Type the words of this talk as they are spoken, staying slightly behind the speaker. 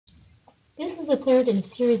This is the third in a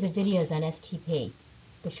series of videos on STP.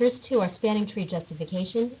 The first two are spanning tree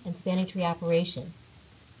justification and spanning tree operation.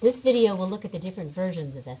 This video will look at the different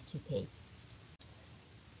versions of STP.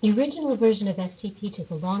 The original version of STP took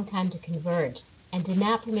a long time to converge and did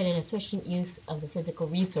not permit an efficient use of the physical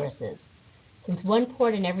resources, since one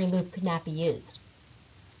port in every loop could not be used.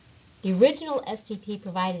 The original STP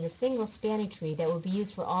provided a single spanning tree that would be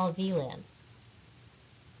used for all VLANs.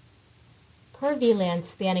 Per VLAN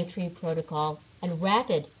spanning tree protocol and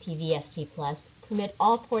rapid PVST+ permit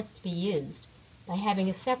all ports to be used by having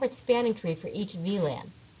a separate spanning tree for each VLAN.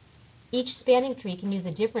 Each spanning tree can use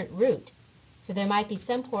a different route, so there might be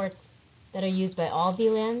some ports that are used by all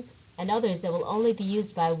VLANs and others that will only be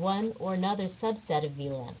used by one or another subset of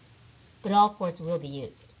VLANs, but all ports will be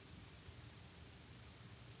used.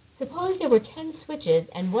 Suppose there were 10 switches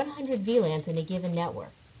and 100 VLANs in a given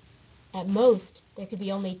network. At most, there could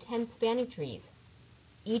be only 10 spanning trees,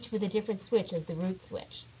 each with a different switch as the root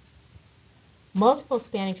switch. Multiple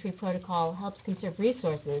spanning tree protocol helps conserve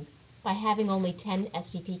resources by having only 10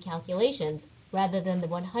 STP calculations rather than the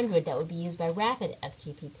 100 that would be used by rapid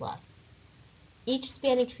STP+. Each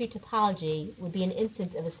spanning tree topology would be an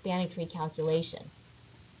instance of a spanning tree calculation.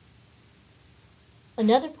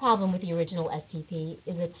 Another problem with the original STP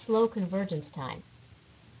is its slow convergence time.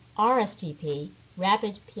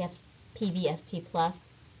 Rapid PVST+,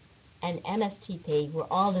 and MSTP were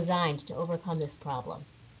all designed to overcome this problem.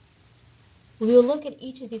 We will look at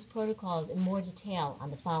each of these protocols in more detail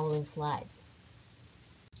on the following slides.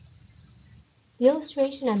 The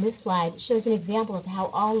illustration on this slide shows an example of how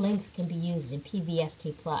all links can be used in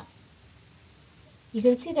PVST+. You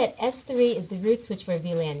can see that S3 is the root switch for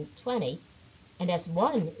VLAN 20, and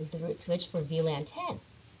S1 is the root switch for VLAN 10.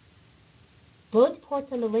 Both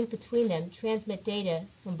ports on the link between them transmit data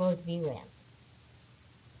from both VLANs.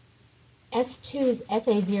 S2's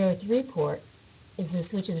FA03 port is the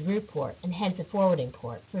switch's root port and hence a forwarding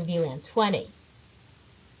port for VLAN 20,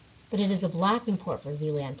 but it is a blocking port for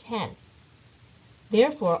VLAN 10.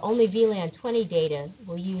 Therefore, only VLAN 20 data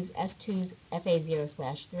will use S2's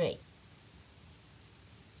FA0/3.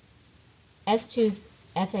 S2's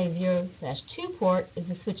FA0/2 port is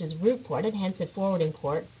the switch's root port and hence a forwarding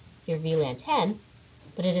port for VLAN 10,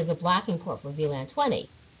 but it is a blocking port for VLAN 20.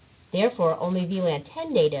 Therefore, only VLAN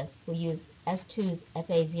 10 data will use S2's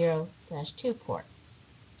FA0/2 port.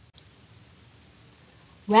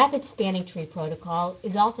 Rapid spanning tree protocol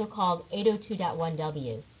is also called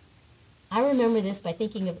 802.1W. I remember this by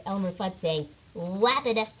thinking of Elmer Fudd saying,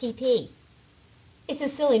 "Rapid STP." It's a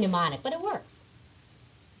silly mnemonic, but it works.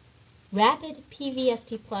 Rapid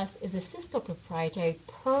PVST+ is a Cisco proprietary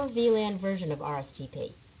per VLAN version of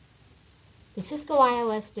RSTP. The Cisco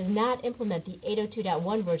iOS does not implement the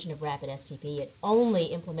 802.1 version of Rapid STP. It only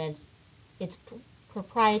implements its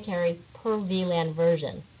proprietary per VLAN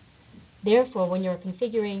version. Therefore, when you're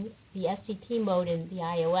configuring the STP mode in the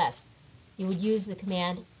iOS, you would use the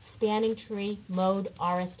command spanning tree mode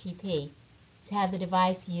RSTP to have the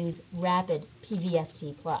device use Rapid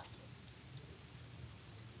PVST+.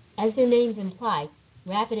 As their names imply,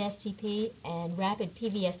 Rapid STP and Rapid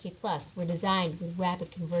PVST+ were designed with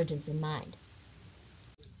rapid convergence in mind.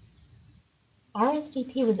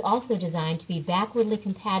 RSTP was also designed to be backwardly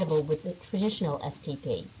compatible with the traditional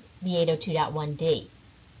STP, the 802.1d.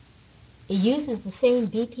 It uses the same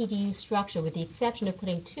BPDU structure with the exception of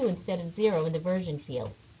putting 2 instead of 0 in the version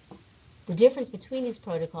field. The difference between these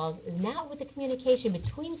protocols is not with the communication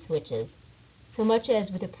between switches, so much as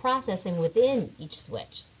with the processing within each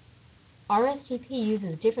switch. RSTP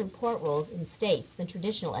uses different port roles and states than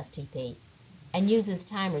traditional STP and uses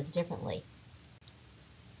timers differently.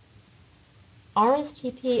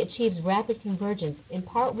 RSTP achieves rapid convergence in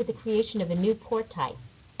part with the creation of a new port type,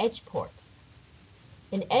 edge ports.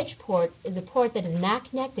 An edge port is a port that is not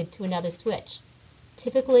connected to another switch.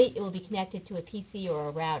 Typically, it will be connected to a PC or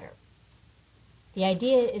a router. The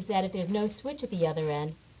idea is that if there's no switch at the other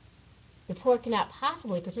end, the port cannot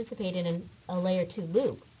possibly participate in a layer 2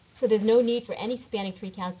 loop, so there's no need for any spanning tree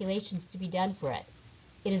calculations to be done for it.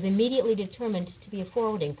 It is immediately determined to be a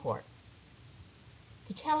forwarding port.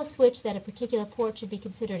 To tell a switch that a particular port should be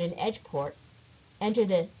considered an edge port, enter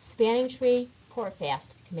the spanning tree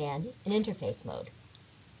portfast command in interface mode.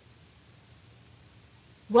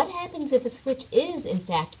 What happens if a switch is, in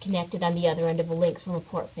fact, connected on the other end of a link from a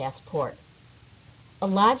portfast port? A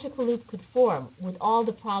logical loop could form with all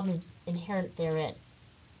the problems inherent therein.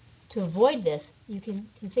 To avoid this, you can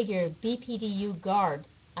configure BPDU guard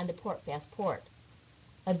on the portfast port.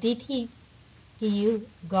 A BPDU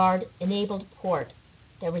guard enabled port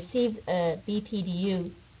that receives a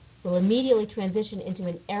BPDU will immediately transition into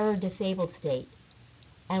an error disabled state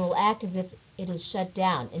and will act as if it is shut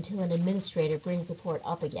down until an administrator brings the port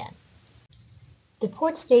up again. The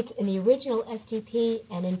port states in the original STP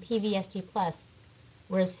and in PVST+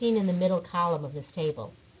 were as seen in the middle column of this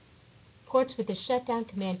table. Ports with the shutdown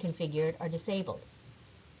command configured are disabled.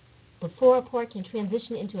 Before a port can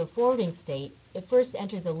transition into a forwarding state, it first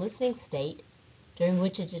enters a listening state, during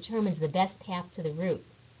which it determines the best path to the route.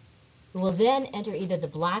 It will then enter either the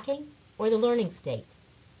blocking or the learning state.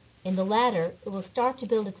 In the latter, it will start to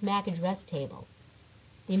build its MAC address table.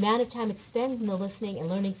 The amount of time expended in the listening and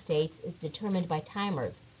learning states is determined by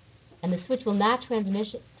timers, and the switch will not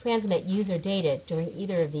transmit user data during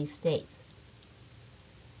either of these states.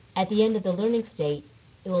 At the end of the learning state,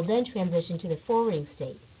 it will then transition to the forwarding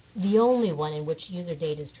state, the only one in which user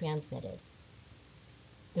data is transmitted.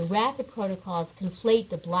 The rapid protocols conflate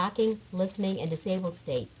the blocking, listening, and disabled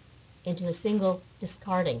states into a single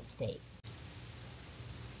discarding state.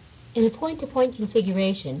 In the point-to-point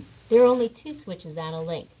configuration, there are only two switches on a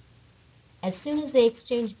link. As soon as they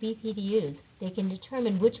exchange BPDUs, they can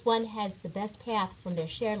determine which one has the best path from their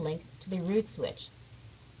shared link to the root switch,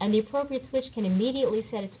 and the appropriate switch can immediately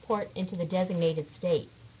set its port into the designated state,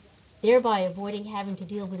 thereby avoiding having to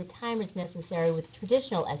deal with the timers necessary with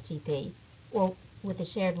traditional STP or with a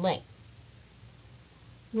shared link.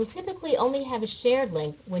 You will typically only have a shared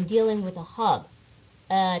link when dealing with a hub,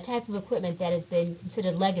 a type of equipment that has been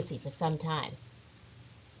considered legacy for some time.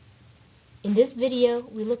 In this video,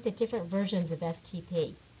 we looked at different versions of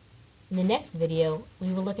STP. In the next video,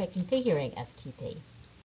 we will look at configuring STP.